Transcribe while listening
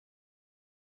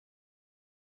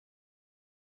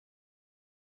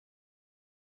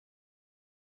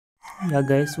Yeah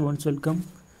guys, once welcome.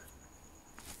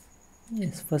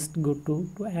 Yes, first go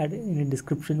to add any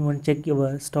description. One, check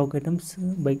your stock items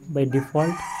by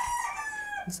default.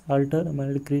 This alter I'm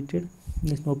already created.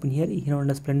 Let's open here Hero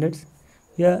Honda Splendors.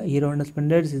 Here Hero Honda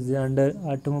Splendors is under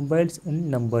automobiles and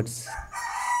numbers,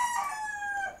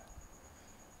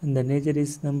 and the nature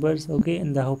is numbers. Okay,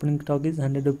 and the opening stock is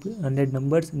 100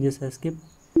 numbers, and just escape.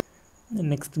 And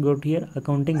next go to here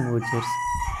accounting vouchers.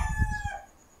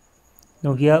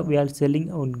 Now here we are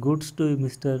selling our goods to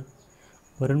Mr.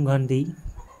 Varun Gandhi,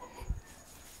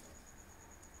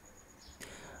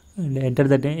 and enter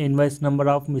the invoice number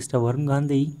of Mr. Varun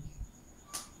Gandhi.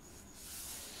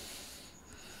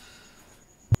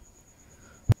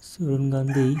 Varun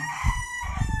Gandhi.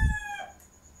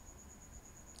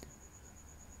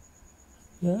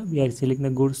 Yeah, we are selling the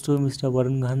goods to Mr.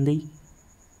 Varun Gandhi.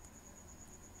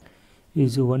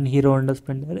 Is one Hero Honda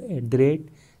Splendor at the rate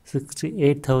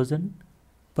 68,000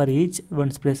 per each.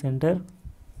 Once press enter,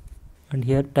 and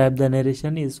here type the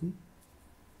narration is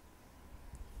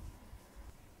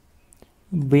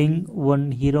being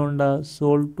one Hero Honda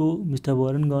sold to Mr.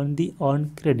 Varun Gandhi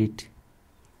on credit.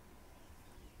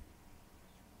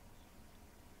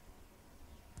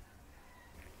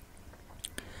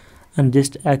 And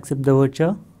just accept the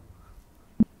voucher.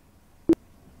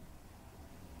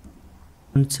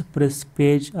 Once press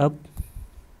page up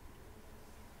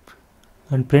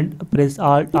and press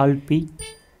Alt P.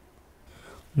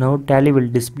 Now Tally will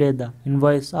display the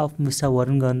invoice of Mr.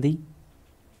 Varun Gandhi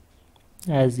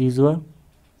as usual.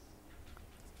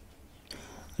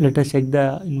 Let us check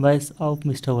the invoice of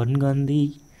Mr. Varun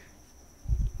Gandhi.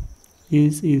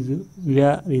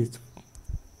 Where is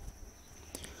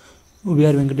we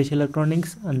are Venkatesh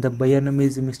Electronics, and the buyer name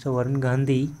is Mr. Varun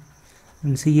Gandhi.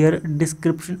 And see here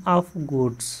description of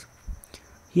goods.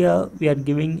 Here we are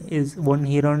giving is one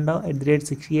Hero Honda at the rate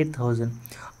 68,000.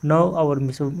 Now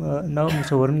Mr.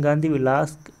 Varun Gandhi will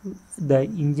ask the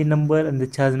engine number and the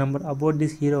charge number about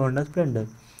this Hero Honda Splendor.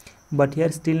 But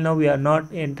here still now we are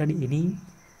not entered any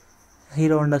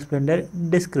Hero Honda Splendor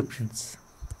descriptions.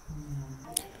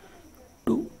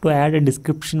 To add a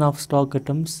description of stock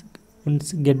items,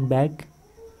 once go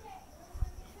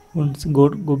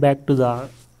back to the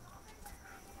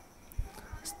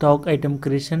stock item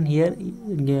creation. Here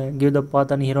give the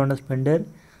path on Hero Honda Splendor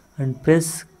and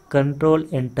press Control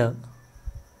Enter.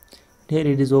 Here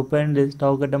it is open the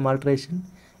stock item alteration.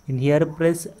 In here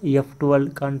press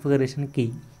F12 configuration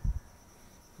key.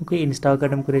 Okay, in stock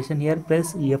item creation here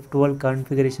press F12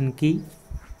 configuration key,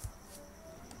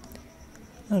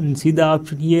 and see the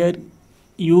option here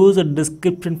use a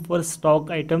description for stock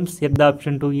items. Set the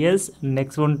option to yes.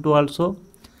 Next one to also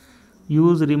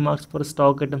use remarks for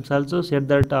stock items, also set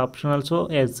that option also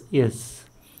as yes.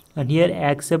 And here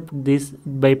accept this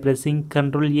by pressing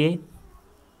Ctrl A.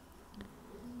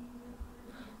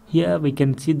 Here we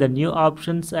can see the new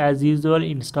options as usual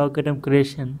in stock item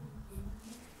creation.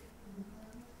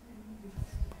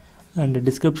 And the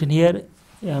description here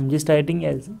I'm just writing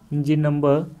as engine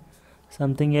number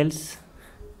something else.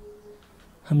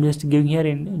 I'm just giving here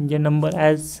in engine number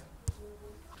as,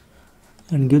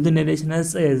 and give the narration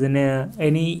as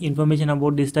any information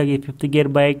about this tag, a 5th gear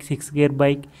bike, 6th gear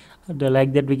bike,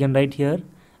 like that we can write here.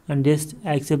 And just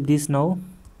accept this. Now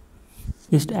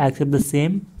just accept the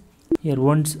same. Here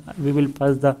once we will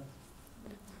pass the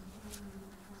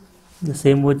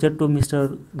same voucher to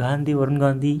Mr. Gandhi, Varun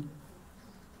Gandhi.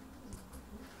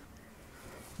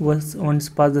 Once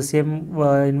pass the same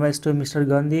invoice to Mr.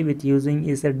 Gandhi with using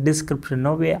is a description.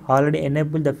 Now we already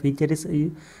enabled the feature is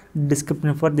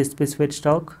description for this specified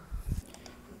stock.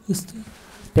 Just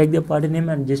take the party name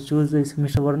and just choose this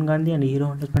Mr. Varun Gandhi and Hero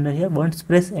Honda Splendor here. Once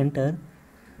press enter,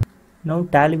 now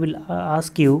Tally will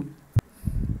ask you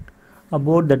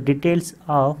about the details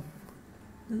of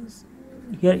this.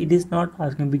 Here it is not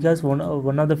asking because one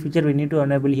of the feature we need to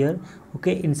enable here.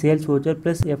 Okay, in sales voucher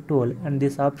press F12, and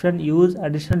this option use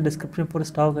additional description for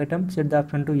stock item, set the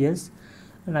option to yes.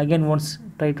 And again once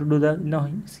try to do the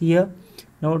now see here,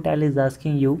 now Tally is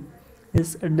asking you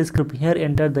is a description. Here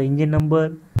enter the engine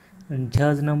number and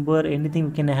charge number,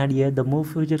 anything we can add here. The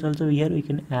move features also here we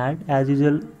can add as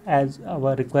usual as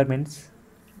our requirements.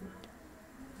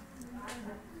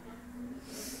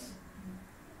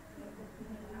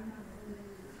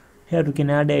 Here we can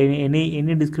add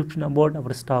any description about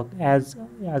our stock as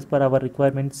per our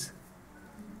requirements.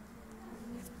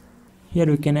 Here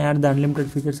we can add the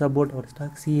unlimited features about our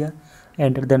stock. See here,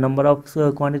 enter the number of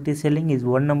quantity selling is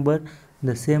one number,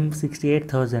 the same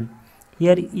 68,000.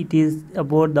 Here it is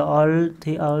about the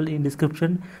all in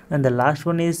description, and the last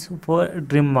one is for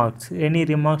remarks. Any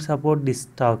remarks about this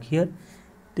stock here.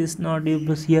 It is not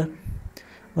used here.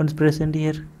 Once present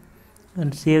here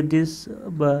and save this,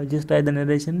 just try the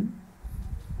narration,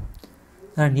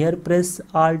 and here press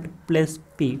Alt plus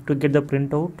P to get the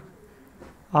printout.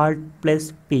 Alt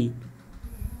plus P.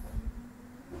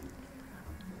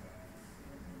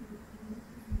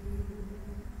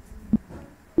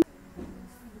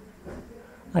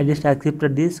 I just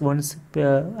accepted this. Once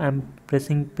I'm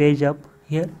pressing page up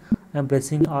here, I'm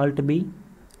pressing Alt B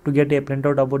to get a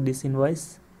printout about this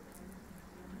invoice.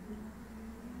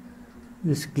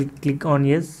 Just click on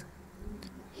yes.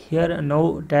 Here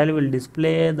now Tally will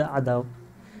display the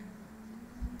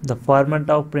format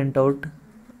of printout.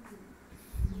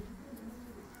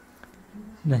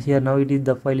 Now here now it is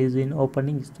the file is in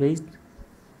opening stage.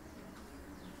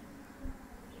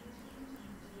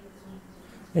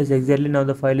 Yes, exactly, now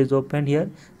the file is open here.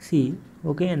 See,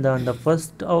 okay, and on the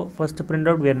first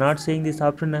printout we are not seeing this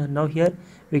option. Now here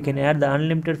we can add the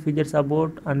unlimited features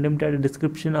about, unlimited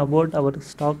description about our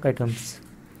stock items.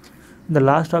 The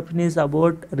last option is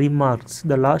about remarks.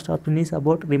 The last option is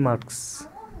about remarks.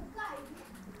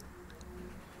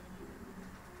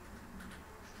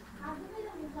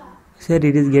 Here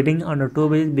it is getting on a 2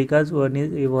 page because one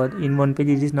is in one page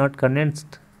it is not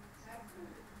condensed.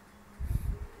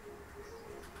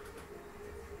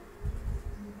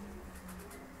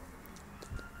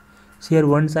 So here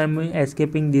once I am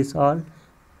escaping this all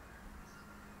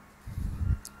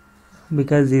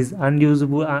because this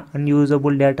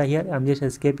unusable data, here I am just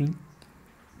escaping.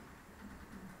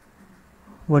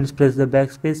 Once press the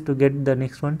backspace to get the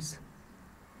next ones.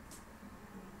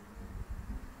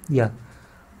 Yeah,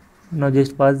 now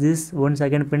just pause this. Once I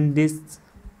can print this.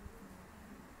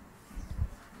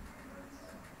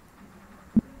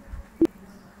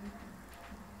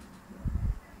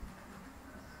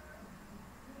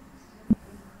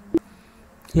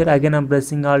 Here again I'm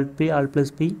pressing Alt plus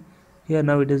P. Here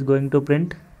now it is going to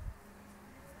print.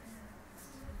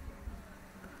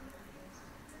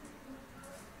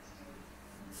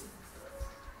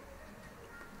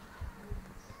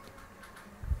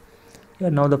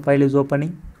 Here now the file is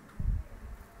opening.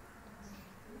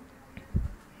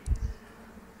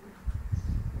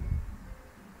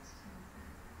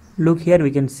 Look here,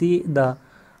 we can see the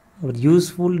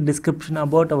useful description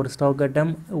about our stock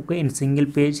item, okay, in single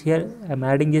page. Here I am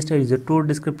adding just a two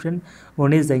description.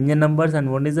 One is the engine numbers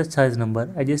and one is the charge number.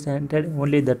 I just entered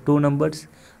only the two numbers.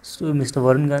 So Mr.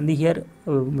 Varun Gandhi here,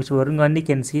 Mr. Varun Gandhi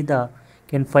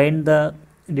can find the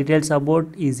details about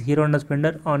is Hero Honda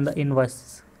Splendor on the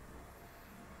invoice.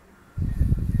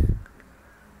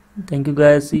 Thank you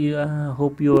guys.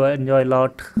 Hope you enjoy a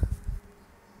lot.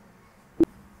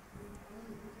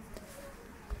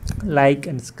 Like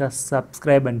and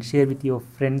subscribe and share with your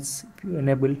friends if you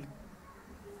enable.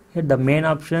 Here the main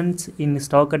options in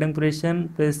stock item creation,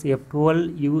 press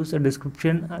F12, use a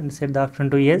description and set the option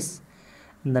to yes.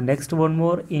 And the next one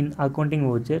more in accounting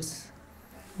vouchers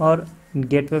or in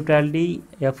gateway Tally,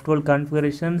 F12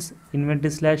 configurations,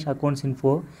 inventory / accounts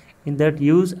info. In that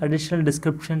use additional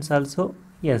descriptions also.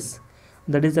 Yes,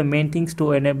 that is the main things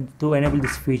to enable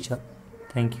this feature.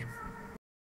 Thank you.